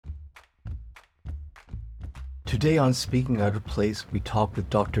Today on Speaking Out of Place, we talk with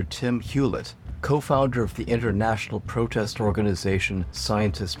Dr. Tim HEWLETT, co-founder of the international protest organization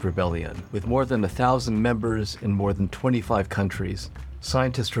Scientist Rebellion. With more than 1,000 members in more than 25 countries,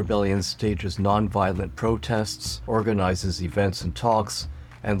 Scientist Rebellion stages nonviolent protests, organizes events and talks,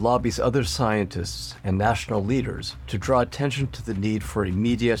 and lobbies other scientists and national leaders to draw attention to the need for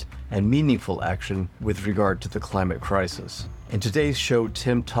immediate and meaningful action with regard to the climate crisis. In today's show,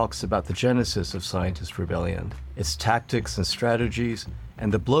 Tim talks about the genesis of Scientist Rebellion, its tactics and strategies,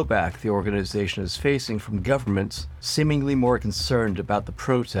 and the blowback the organization is facing from governments seemingly more concerned about the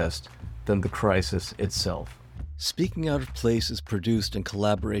protest than the crisis itself. Speaking Out of Place is produced in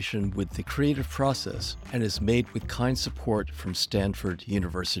collaboration with The Creative Process and is made with kind support from Stanford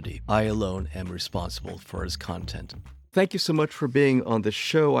University. I alone am responsible for its content. Thank you so much for being on the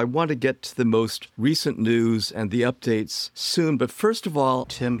show. I want to get to the most recent news and the updates soon. But first of all,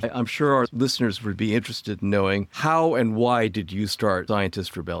 Tim, I'm sure our listeners would be interested in knowing how and why did you start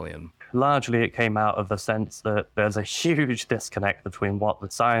Scientist Rebellion? Largely, it came out of the sense that there's a huge disconnect between what the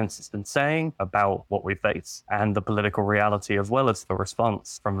science has been saying about what we face and the political reality, as well as the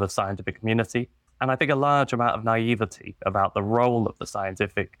response from the scientific community. And I think a large amount of naivety about the role of the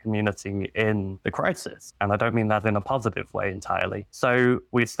scientific community in the crisis. And I don't mean that in a positive way entirely. So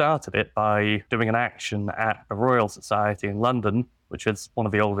we started it by doing an action at the Royal Society in London, which is one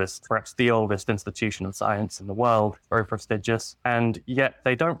of the oldest, perhaps the oldest institution of science in the world, very prestigious. And yet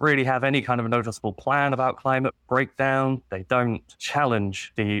they don't really have any kind of noticeable plan about climate breakdown. They don't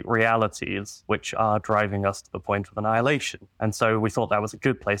challenge the realities which are driving us to the point of annihilation. And so we thought that was a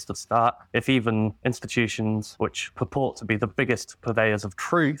good place to start. If even institutions which purport to be the biggest purveyors of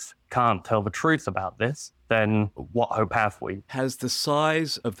truth can't tell the truth about this, then what hope have we? Has the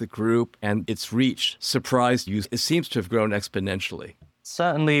size of the group and its reach surprised you? It seems to have grown exponentially.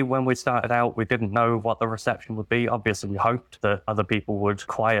 Certainly, when we started out, we didn't know what the reception would be. Obviously, we hoped that other people would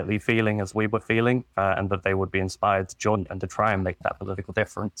quietly feeling as we were feeling, and that they would be inspired to join and to try and make that political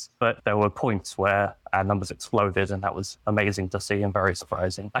difference. But there were points where our numbers exploded, and that was amazing to see and very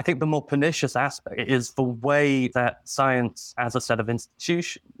surprising. I think the more pernicious aspect is the way that science as a set of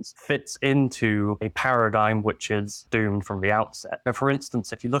institutions fits into a paradigm which is doomed from the outset. For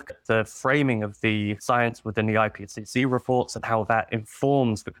instance, if you look at the framing of the science within the IPCC reports and how that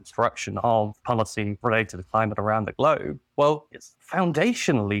informs the construction of policy related to climate around the globe, well, it's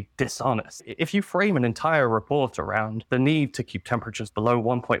foundationally dishonest. If you frame an entire report around the need to keep temperatures below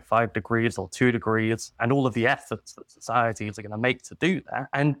 1.5 degrees or 2 degrees and all of the efforts that societies are going to make to do that,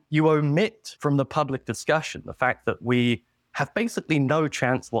 and you omit from the public discussion the fact that we have basically no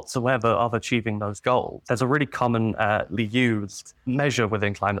chance whatsoever of achieving those goals. There's a really commonly used measure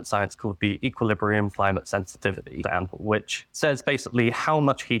within climate science called the equilibrium climate sensitivity example, which says basically how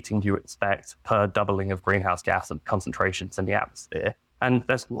much heating do you expect per doubling of greenhouse gas concentrations in the atmosphere. And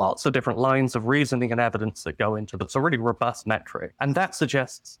there's lots of different lines of reasoning and evidence that go into that. It's a really robust metric. And that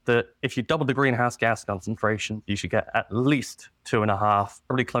suggests that if you double the greenhouse gas concentration, you should get at least 2.5,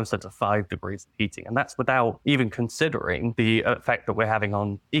 probably closer to 5 degrees of heating. And that's without even considering the effect that we're having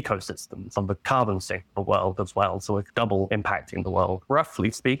on ecosystems, on the carbon sink of the world as well. So it's double impacting the world.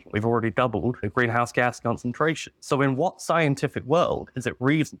 Roughly speaking, we've already doubled the greenhouse gas concentration. So in what scientific world is it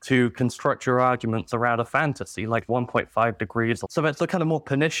reason to construct your arguments around a fantasy like 1.5 degrees? So it's the kind of more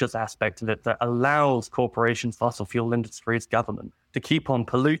pernicious aspect of it that allows corporations, fossil fuel industries, government to keep on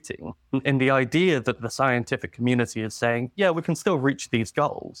polluting in the idea that the scientific community is saying, yeah, we can still reach these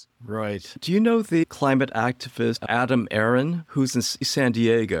goals. Right. Do you know the climate activist Adam Aaron, who's in San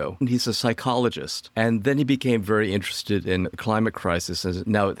Diego? He's a psychologist. And then he became very interested in the climate crisis. And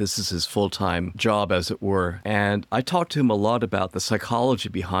now this is his full-time job, as it were. And I talked to him a lot about the psychology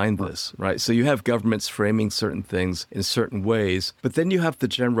behind this, right? So you have governments framing certain things in certain ways, but then you have the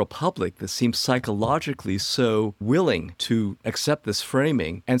general public that seems psychologically so willing to accept this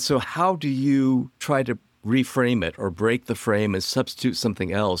framing. And so how do you try to reframe it or break the frame and substitute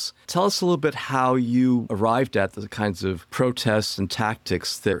something else? Tell us a little bit how you arrived at the kinds of protests and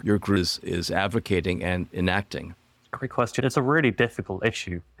tactics that your group is advocating and enacting. Great question. It's a really difficult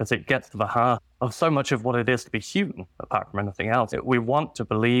issue because it gets to the heart of so much of what it is to be human, apart from anything else. We want to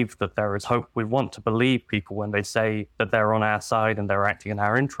believe that there is hope. We want to believe people when they say that they're on our side and they're acting in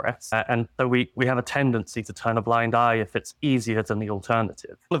our interests. And so we have a tendency to turn a blind eye if it's easier than the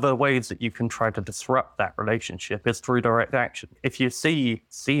alternative. One of the ways that you can try to disrupt that relationship is through direct action. If you see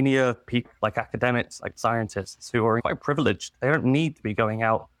senior people like academics, like scientists who are quite privileged, they don't need to be going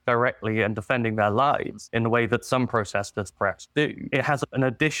out directly and defending their lives in the way that some protesters perhaps do. It has an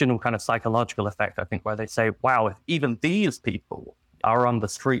additional kind of psychological effect, I think, where they say, wow, if even these people are on the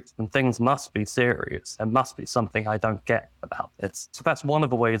streets, then things must be serious. There must be something I don't get about this. So that's one of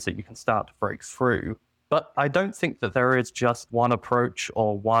the ways that you can start to break through. But I don't think that there is just one approach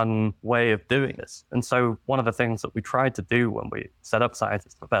or one way of doing this. And so one of the things that we tried to do when we set up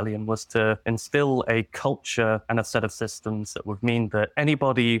Scientist Rebellion was to instill a culture and a set of systems that would mean that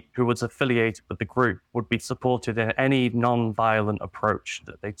anybody who was affiliated with the group would be supported in any non-violent approach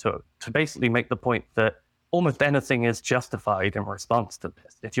that they took, to basically make the point that almost anything is justified in response to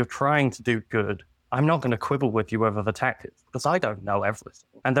this. If you're trying to do good, I'm not going to quibble with you over the tactics because I don't know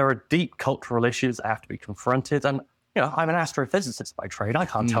everything. And there are deep cultural issues that have to be confronted. And, I'm an astrophysicist by trade. I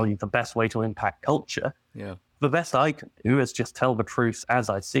can't tell you the best way to impact culture. Yeah. The best I can do is just tell the truth as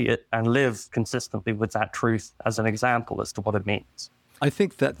I see it and live consistently with that truth as an example as to what it means. I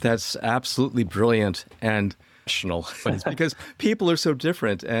think that that's absolutely brilliant and rational because people are so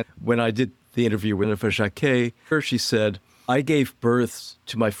different. And when I did the interview with Jennifer Jacquet, she said, I gave birth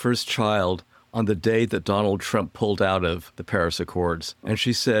to my first child on the day that Donald Trump pulled out of the Paris Accords. And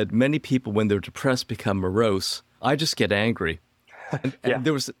she said, many people, when they're depressed, become morose. I just get angry. And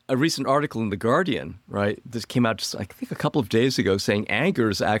there was a recent article in The Guardian, right? This came out just, I think, a couple of days ago saying anger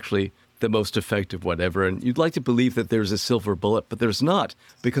is actually the most effective whatever. And you'd like to believe that there's a silver bullet, but there's not.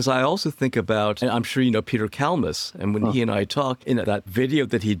 Because I also think about, and I'm sure you know Peter Kalmus, and when he and I talked in that video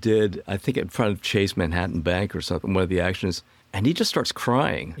that he did, I think in front of Chase Manhattan Bank or something, one of the actions, and he just starts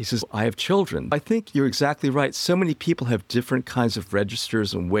crying. He says, I have children. I think you're exactly right. So many people have different kinds of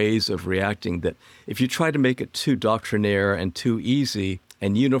registers and ways of reacting that if you try to make it too doctrinaire and too easy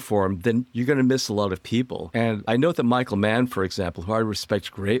and uniform, then you're going to miss a lot of people. And I know that Michael Mann, for example, who I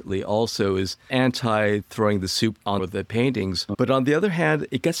respect greatly, also is anti-throwing the soup on the paintings. But on the other hand,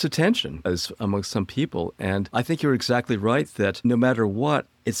 it gets attention as among some people. And I think you're exactly right that no matter what,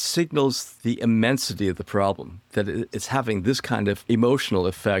 it signals the immensity of the problem, that it's having this kind of emotional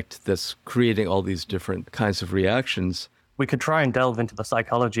effect that's creating all these different kinds of reactions. We could try and delve into the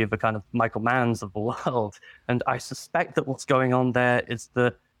psychology of the kind of Michael Manns of the world. And I suspect that what's going on there is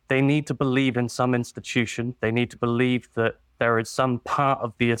that they need to believe in some institution. They need to believe that there is some part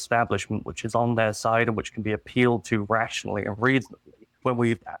of the establishment which is on their side and which can be appealed to rationally and reasonably. When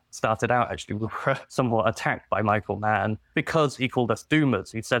we started out, actually, we were somewhat attacked by Michael Mann because he called us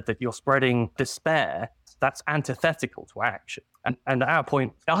doomers. He said that you're spreading despair. That's antithetical to action. And at our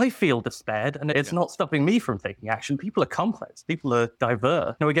point, I feel despaired, and it's not stopping me from taking action. People are complex. People are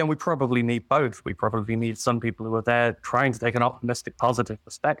diverse. Now, again, we probably need both. We probably need some people who are there trying to take an optimistic, positive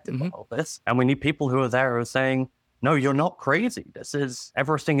perspective on all this. And we need people who are there who are saying, no, you're not crazy.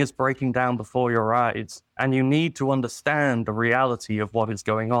 Everything is breaking down before your eyes. And you need to understand the reality of what is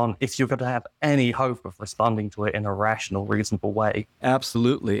going on if you're going to have any hope of responding to it in a rational, reasonable way.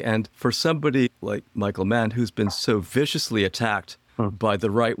 Absolutely. And for somebody like Michael Mann, who's been so viciously attacked by the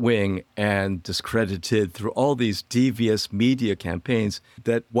right wing and discredited through all these devious media campaigns,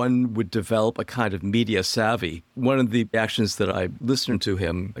 that one would develop a kind of media savvy. One of the actions that I listened to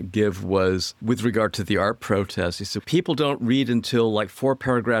him give was with regard to the art protest. He said, people don't read until like 4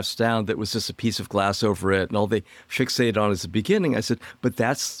 paragraphs down that was just a piece of glass over it, and all they fixate on is the beginning. I said, but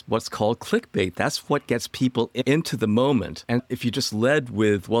that's what's called clickbait. That's what gets people into the moment. And if you just led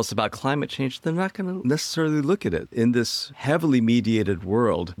with, well, it's about climate change, they're not going to necessarily look at it. In this heavily mediated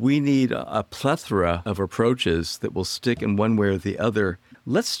world, we need a plethora of approaches that will stick in one way or the other.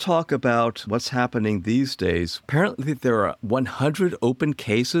 Let's talk about what's happening these days. Apparently, there are 100 open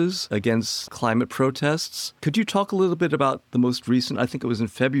cases against climate protests. Could you talk a little bit about the most recent, I think it was in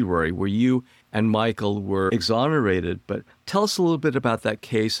February, where you and Michael were exonerated, but tell us a little bit about that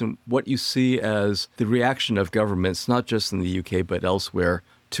case and what you see as the reaction of governments, not just in the UK, but elsewhere,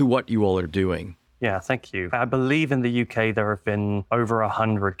 to what you all are doing. Yeah, thank you. I believe in the UK there have been over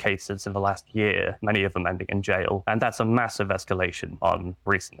 100 cases in the last year, many of them ending in jail. And that's a massive escalation on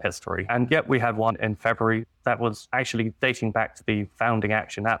recent history. And yet we had one in February that was actually dating back to the founding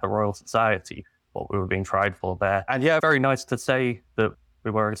action at the Royal Society, what we were being tried for there. And yeah, very nice to say that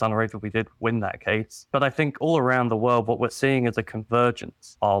we were exonerated. We did win that case. But I think all around the world, what we're seeing is a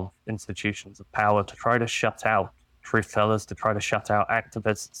convergence of institutions of power to try to shut out truth tellers, to try to shut out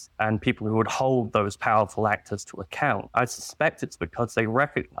activists and people who would hold those powerful actors to account. I suspect it's because they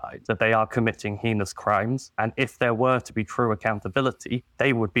recognize that they are committing heinous crimes. And if there were to be true accountability,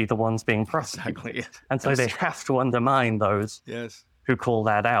 they would be the ones being prosecuted. Exactly. And so they have to undermine those Yes. who call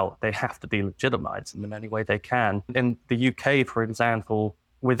that out. They have to delegitimize them in any way they can. In the UK, for example,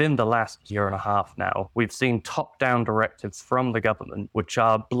 within the last year and a half now, we've seen top-down directives from the government which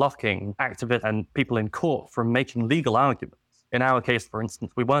are blocking activists and people in court from making legal arguments. In our case, for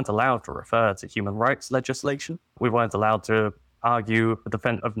instance, we weren't allowed to refer to human rights legislation. We weren't allowed to argue the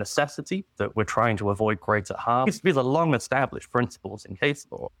defense of necessity, that we're trying to avoid greater harm. These are long-established principles in case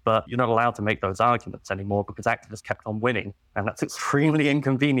law, but you're not allowed to make those arguments anymore because activists kept on winning, and that's extremely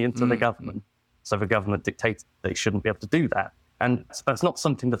inconvenient to the government. So the government dictates they shouldn't be able to do that. And that's not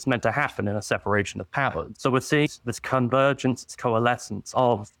something that's meant to happen in a separation of powers. So we're seeing this convergence, this coalescence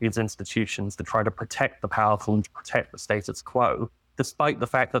of these institutions to try to protect the powerful and to protect the status quo, despite the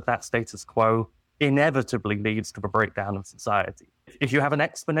fact that that status quo inevitably leads to the breakdown of society. If you have an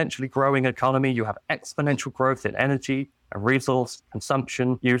exponentially growing economy, you have exponential growth in energy and resource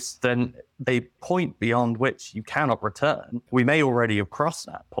consumption use, then they point beyond which you cannot return. We may already have crossed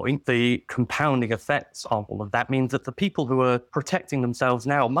that point. The compounding effects of all of that means that the people who are protecting themselves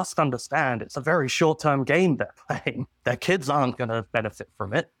now must understand it's a very short-term game they're playing. Their kids aren't going to benefit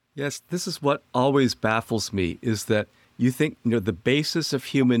from it. Yes, this is what always baffles me, is that you think, the basis of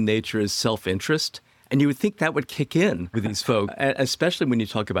human nature is self-interest, and you would think that would kick in with these folks, especially when you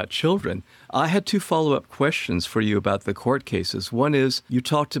talk about children. I had two follow-up questions for you about the court cases. One is, you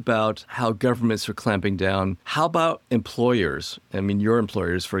talked about how governments are clamping down. How about employers? I mean, your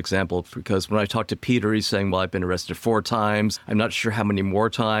employers, for example, because when I talked to Peter, he's saying, well, I've been arrested 4 times. I'm not sure how many more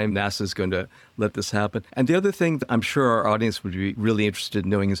times NASA's going to let this happen. And the other thing that I'm sure our audience would be really interested in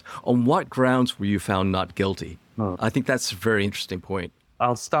knowing is, on what grounds were you found not guilty? I think that's a very interesting point.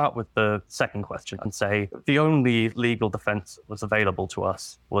 I'll start with the second question and say the only legal defense that was available to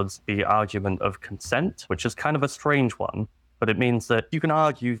us was the argument of consent, which is kind of a strange one, but it means that you can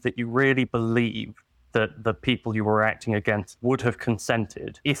argue that you really believe that the people you were acting against would have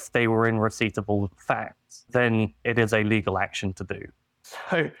consented if they were in receipt of all the facts. Then it is a legal action to do.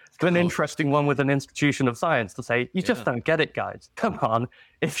 So it's an interesting one with an institution of science to say, you just don't get it, guys. Come on.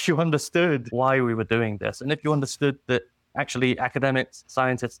 If you understood why we were doing this, and if you understood that actually academics,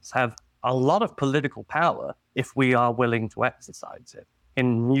 scientists have a lot of political power if we are willing to exercise it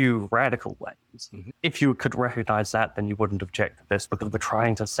in new radical ways. If you could recognize that, then you wouldn't object to this, because we're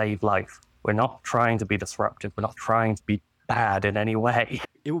trying to save life. We're not trying to be disruptive. We're not trying to be bad in any way.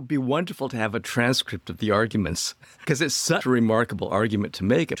 It would be wonderful to have a transcript of the arguments, because it's such a remarkable argument to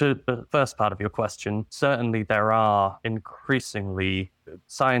make. To the first part of your question, certainly there are increasingly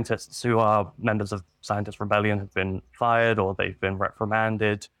scientists who are members of Scientist Rebellion have been fired or they've been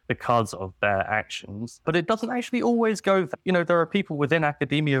reprimanded because of their actions. But it doesn't actually always go there. There are people within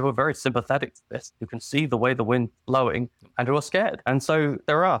academia who are very sympathetic to this, who can see the way the wind's blowing and who are scared. And so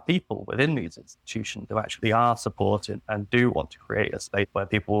there are people within these institutions who actually are supported and do want to create a space where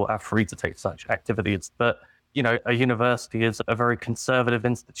people are free to take such activities. But a university is a very conservative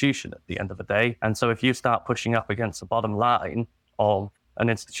institution at the end of the day. And so if you start pushing up against the bottom line of an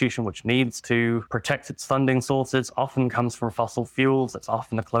institution which needs to protect its funding sources, often comes from fossil fuels, it's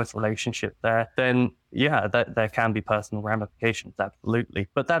often a close relationship there, then there can be personal ramifications, absolutely.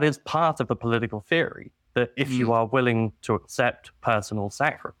 But that is part of the political theory, that if you are willing to accept personal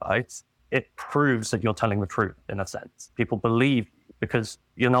sacrifice, it proves that you're telling the truth, in a sense. People believe you because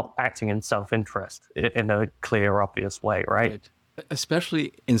you're not acting in self-interest in a clear, obvious way, right?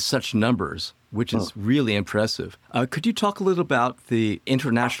 Especially in such numbers, which is really impressive. Could you talk a little about the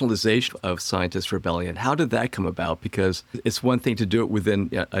internationalization of Scientist Rebellion? How did that come about? Because it's one thing to do it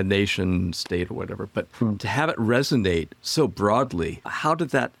within a nation state or whatever, but to have it resonate so broadly, how did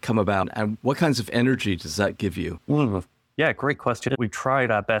that come about? And what kinds of energy does that give you? Yeah, great question. We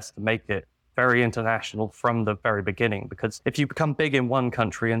tried our best to make it very international from the very beginning, because if you become big in one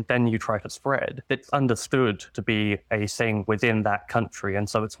country and then you try to spread, it's understood to be a thing within that country. And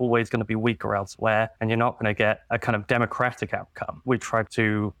so it's always going to be weaker elsewhere, and you're not going to get a kind of democratic outcome. We tried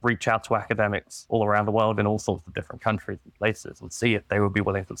to reach out to academics all around the world in all sorts of different countries and places and see if they would be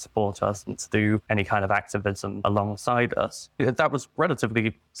willing to support us and to do any kind of activism alongside us. That was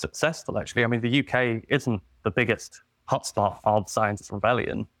relatively successful, actually. I mean, the UK isn't the biggest hotspot of Scientist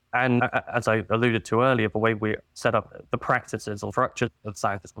Rebellion. And as I alluded to earlier, the way we set up the practices or structures of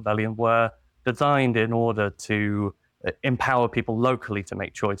Scientist Rebellion were designed in order to empower people locally to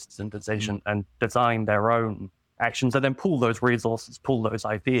make choices and decisions and design their own actions, and then pool those resources, pool those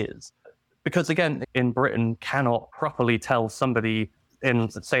ideas. Because again, in Britain, cannot properly tell somebody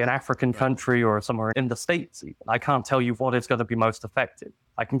in, say, an African country or somewhere in the States even. I can't tell you what is going to be most effective.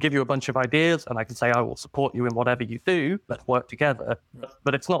 I can give you a bunch of ideas and I can say, I will support you in whatever you do, let's work together.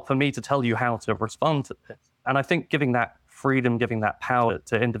 But it's not for me to tell you how to respond to this. And I think giving that freedom, giving that power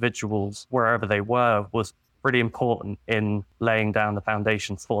to individuals wherever they were was pretty important in laying down the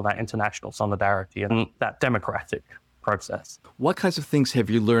foundations for that international solidarity and that democratic process. What kinds of things have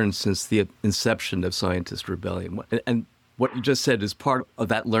you learned since the inception of Scientist Rebellion? And What you just said is part of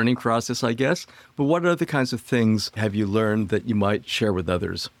that learning process, I guess. But what other kinds of things have you learned that you might share with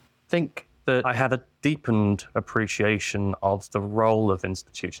others? I think that I had a deepened appreciation of the role of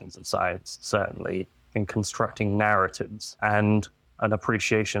institutions of science, certainly in constructing narratives, and an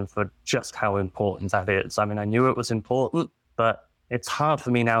appreciation for just how important that is. I mean, I knew it was important, but it's hard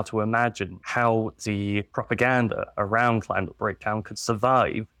for me now to imagine how the propaganda around climate breakdown could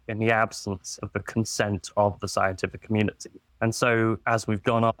survive in the absence of the consent of the scientific community. And so as we've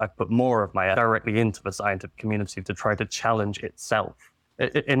gone up, I've put more of my directly into the scientific community to try to challenge itself.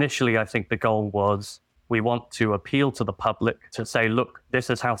 Initially, I think the goal was we want to appeal to the public to say, look, this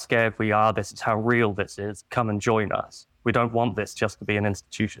is how scared we are. This is how real this is. Come and join us. We don't want this just to be an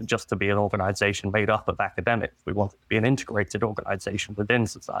institution, just to be an organization made up of academics. We want it to be an integrated organization within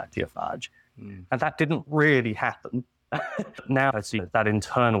society at large. And that didn't really happen. Now I see that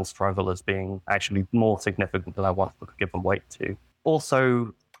internal struggle as being actually more significant than I once could give them weight to.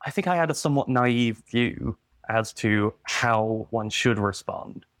 Also, I think I had a somewhat naive view as to how one should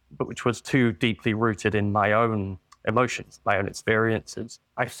respond, but which was too deeply rooted in my own emotions, my own experiences.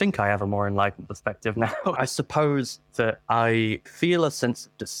 I think I have a more enlightened perspective now. I suppose that I feel a sense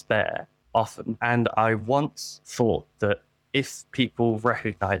of despair often, and I once thought that if people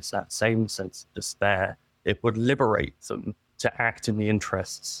recognize that same sense of despair, it would liberate them to act in the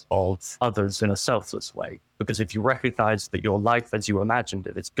interests of others in a selfless way. Because if you recognize that your life as you imagined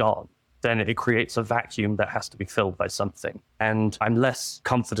it is gone, then it creates a vacuum that has to be filled by something. And I'm less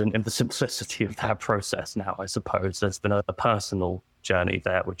confident in the simplicity of that process now, I suppose. There's been a personal journey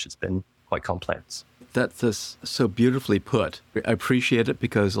there, which has been quite complex. That's so beautifully put. I appreciate it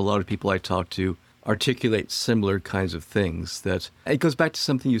because a lot of people I talk to articulate similar kinds of things. That it goes back to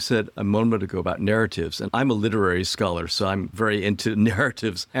something you said a moment ago about narratives. And I'm a literary scholar, so I'm very into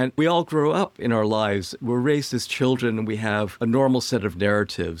narratives. And we all grow up in our lives. We're raised as children and we have a normal set of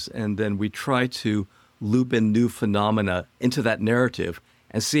narratives. And then we try to loop in new phenomena into that narrative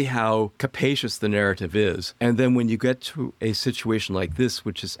and see how capacious the narrative is. And then when you get to a situation like this,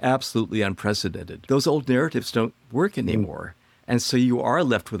 which is absolutely unprecedented, those old narratives don't work anymore. And so you are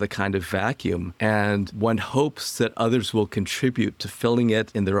left with a kind of vacuum, and one hopes that others will contribute to filling it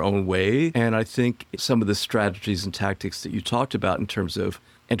in their own way. And I think some of the strategies and tactics that you talked about in terms of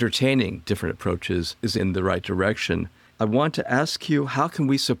entertaining different approaches is in the right direction. I want to ask you, how can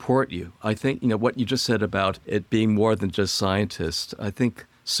we support you? I think, what you just said about it being more than just scientists, I think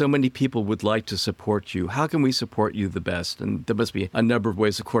so many people would like to support you. How can we support you the best? And there must be a number of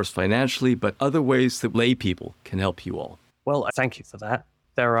ways, of course, financially, but other ways that lay people can help you all. Well, thank you for that.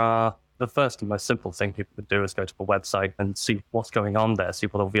 The first and most simple thing people could do is go to the website and see what's going on there, see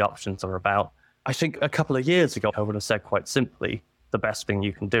what all the options are about. I think a couple of years ago, I would have said quite simply, the best thing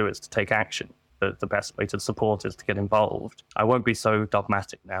you can do is to take action. The best way to support is to get involved. I won't be so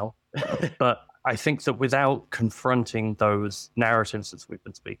dogmatic now, but I think that without confronting those narratives as we've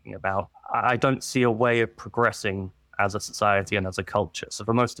been speaking about, I don't see a way of progressing as a society and as a culture. So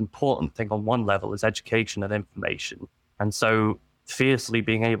the most important thing on one level is education and information. And so fiercely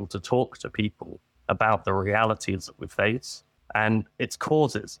being able to talk to people about the realities that we face and its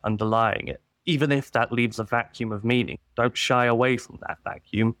causes underlying it, even if that leaves a vacuum of meaning, don't shy away from that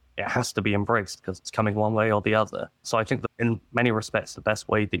vacuum. It has to be embraced because it's coming one way or the other. So I think that in many respects, the best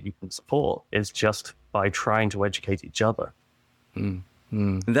way that you can support is just by trying to educate each other. And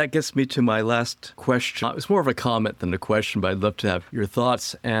that gets me to my last question. It was more of a comment than a question, but I'd love to have your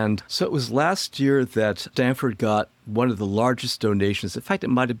thoughts. And so it was last year that Stanford got one of the largest donations. In fact, it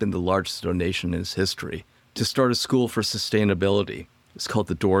might have been the largest donation in its history to start a school for sustainability. It's called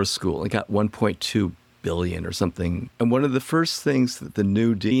the Doors School. It got $1.2 billion or something. And one of the first things that the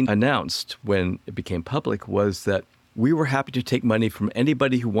new dean announced when it became public was that we were happy to take money from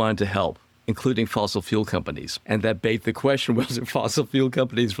anybody who wanted to help, including fossil fuel companies. And that begged the question, whether fossil fuel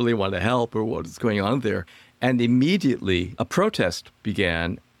companies really want to help or what is going on there. And immediately a protest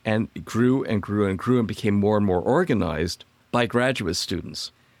began, and it grew and grew and grew and became more and more organized by graduate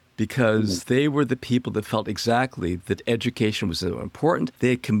students, because they were the people that felt exactly that education was so important. They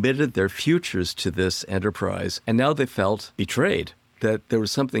had committed their futures to this enterprise, and now they felt betrayed, that there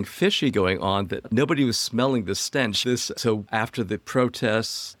was something fishy going on, that nobody was smelling the stench. So after the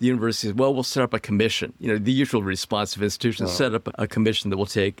protests, the university said, well, we'll set up a commission. The usual response of institutions, set up a commission that will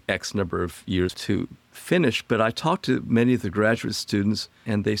take X number of years to finish. But I talked to many of the graduate students,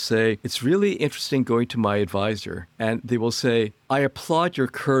 and they say, it's really interesting going to my advisor. And they will say, I applaud your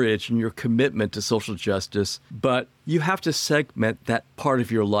courage and your commitment to social justice, but you have to segment that part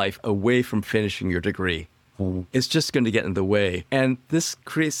of your life away from finishing your degree. It's just going to get in the way. And this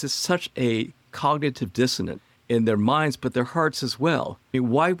creates such a cognitive dissonance in their minds, but their hearts as well. I mean,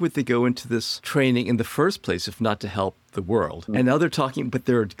 why would they go into this training in the first place if not to help the world? And now they're talking, but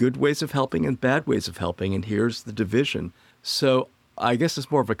there are good ways of helping and bad ways of helping, and here's the division. So I guess it's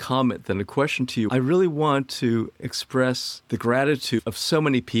more of a comment than a question to you. I really want to express the gratitude of so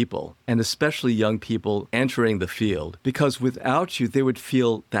many people, and especially young people entering the field, because without you, they would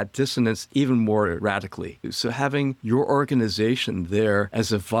feel that dissonance even more radically. So having your organization there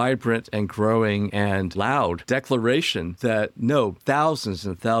as a vibrant and growing and loud declaration that no, thousands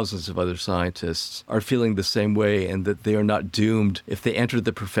and thousands of other scientists are feeling the same way, and that they are not doomed if they enter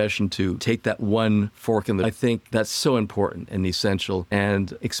the profession to take that one fork in the... I think that's so important and essential,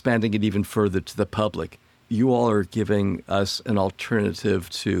 and expanding it even further to the public. You all are giving us an alternative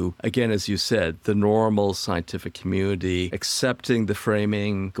to, again, as you said, the normal scientific community, accepting the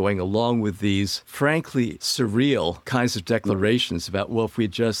framing, going along with these, frankly, surreal kinds of declarations about, well, if we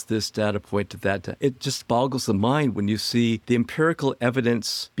adjust this data point to that, it just boggles the mind when you see the empirical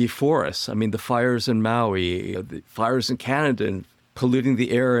evidence before us. I mean, the fires in Maui, the fires in Canada, and polluting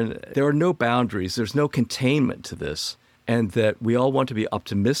the air, and there are no boundaries. There's no containment to this. And that we all want to be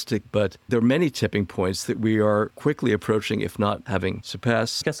optimistic, but there are many tipping points that we are quickly approaching, if not having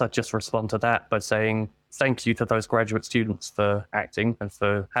surpassed. I guess I'd just respond to that by saying thank you to those graduate students for acting and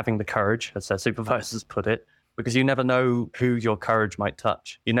for having the courage, as their supervisors put it, because you never know who your courage might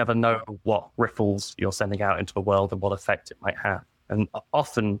touch. You never know what ripples you're sending out into the world and what effect it might have. And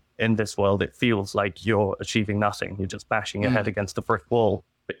often in this world, it feels like you're achieving nothing. You're just bashing your head against a brick wall.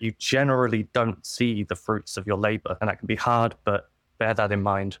 But you generally don't see the fruits of your labor. And that can be hard, but bear that in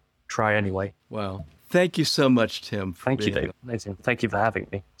mind. Try anyway. Wow. Thank you so much, Tim. Thank you, Dave. Amazing. Thank you for having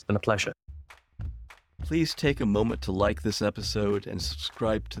me. It's been a pleasure. Please take a moment to like this episode and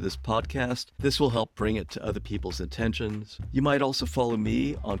subscribe to this podcast. This will help bring it to other people's attentions. You might also follow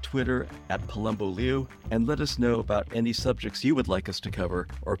me on Twitter @PalumboLeo and let us know about any subjects you would like us to cover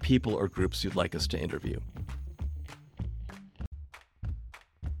or people or groups you'd like us to interview.